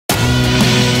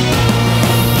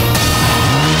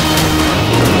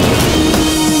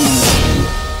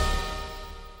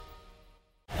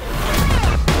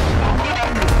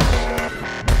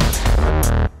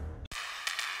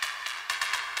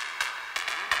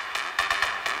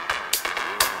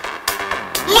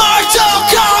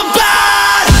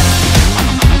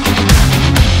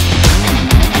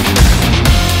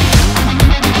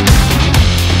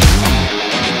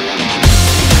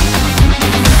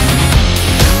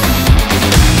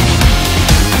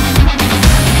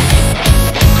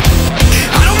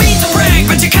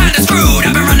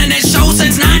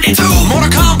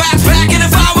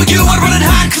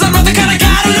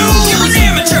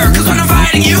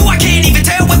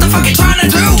the fuck you trying to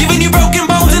do? Giving you broken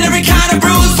bones and every kind of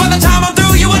bruise. By the time I'm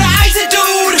through, you wanna ice it,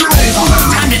 dude.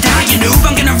 Time to die, you noob.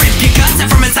 I'm gonna rip your guts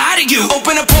out from inside of you.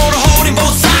 Open a portal holding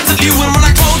both sides of you, and when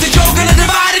I close it, you're gonna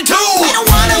divide in two. We don't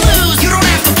wanna lose. You don't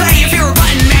have to play. If you're a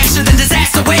button masher, then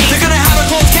disaster waits. They're gonna have a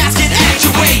closed casket at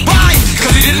your weight. Why?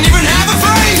 Cause you didn't even have a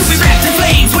face. We wrapped in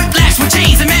flames, whiplash with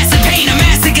chains, and massive pain. A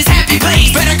massacre's happy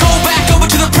place. Better go back over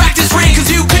to the practice ring,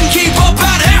 cause you couldn't keep up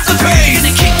at half the pace.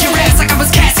 Gonna kick your ass like I was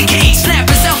Cassie Cage. Snap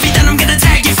a selfie, then I'm gonna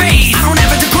tag your face. I don't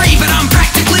have a degree, but I'm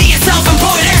practically a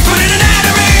self-employed expert in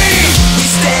anatomy. We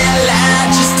stay alive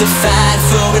just to fight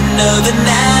for another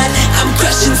night. I'm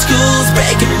crushing skulls,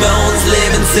 breaking bones,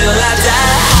 living till I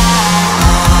die.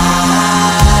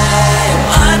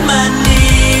 On my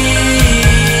knees,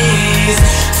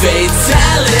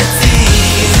 fatalities.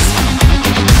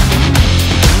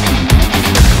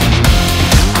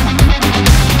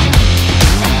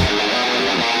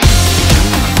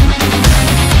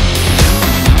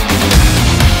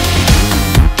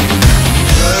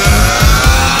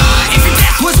 If your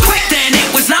death was quick, then it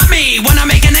was not me. When I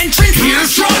make an entrance,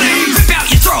 here's your name. Rip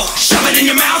out your throat, shove it in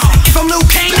your mouth. If I'm Liu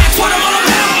Kang, that's what I'm all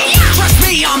about. Trust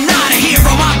me, I'm not a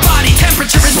hero. My body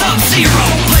temperature is sub-zero.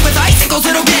 Play with icicles,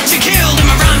 it'll get you killed. And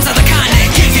my rhymes are the kind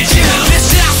that give you chills. This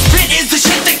shit I spit is the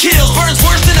shit that kills. Burns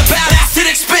worse than a bad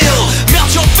acidic spill. Melt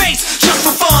your face just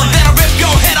for fun, then I rip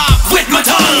your head off with my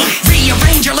tongue.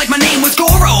 Rearrange her like my name was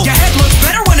Goro. Your head looks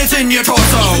better when it's in your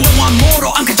torso. Even though I'm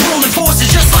mortal, I'm controlling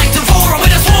forces just like Devora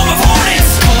with a swarm of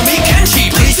hornets. Call me Kenshi,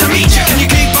 pleased to meet ya. Can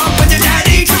you keep up with your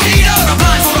daddy, Chiquita? Put a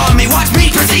blindfold on me, watch me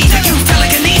proceed to use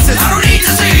telekinesis. I don't need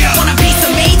to see ya. Want a piece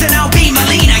of me, then I'll be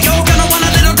Melina. You're gonna want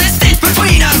a little distance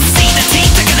between us. See the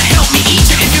teeth, they're gonna help me eat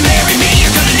ya. If you marry me,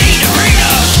 you're gonna need a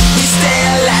prenup. We stay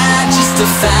alive just to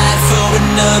fight for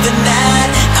another night.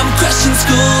 I'm crushing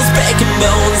skulls, breaking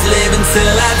bones, living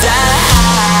till I die.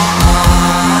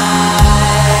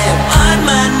 On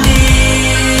my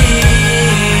knees,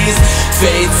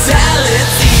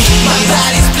 fatalities. My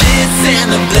body splits and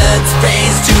the blood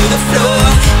sprays to the floor.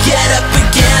 Get up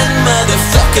again,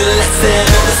 motherfucker, let's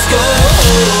settle the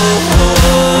score.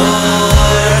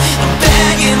 I'm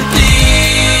begging,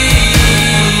 please,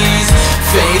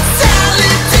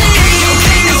 fatalities.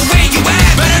 Okay, know where you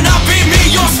at? Better not be me,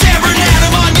 you're staring at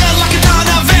him on you like a dog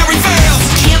that very fails.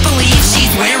 Can't believe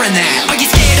she's wearing that. Are you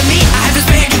scared of me? I have this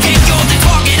bag, you can't go the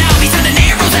target. I'll be sending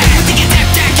arrows at. With the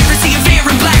adept accuracy of air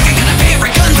and black, I got a pair of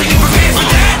guns, are you prepared for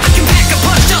that? I can pack a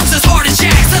punch just as hard as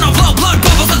Jack's, then I'll blow blood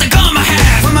bubbles with the gum I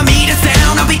have. When my meter's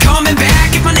down, I'll be coming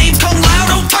back. If my name's Kung Lao,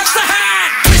 don't touch the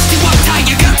hat. Twist you up, tie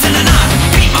your guts in a knot.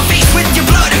 Paint my face with your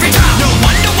blood every time. No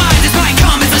wonder why this might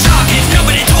come as a shock. If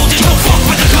nobody told you, don't fuck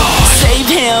with the god. Save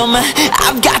him,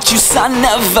 I've got you, son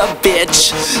of a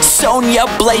bitch. Sonya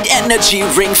Blade energy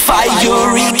ring,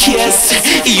 fiery kiss.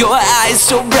 Your eyes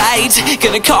so bright,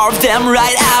 gonna carve them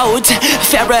right out.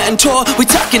 Farrah and Tor, we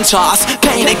tuck and toss.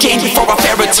 Pain and gain before our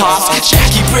Farrah toss.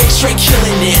 Jackie break, straight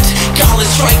killing it. Garland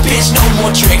strike, bitch, no more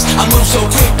tricks. I move so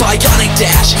quick, bionic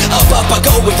dash. Up, I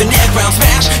go with an air ground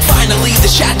smash. Finally,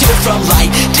 the shadow from light.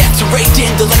 Death to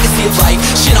in the legacy of life.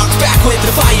 She knocks back with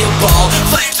the fireball.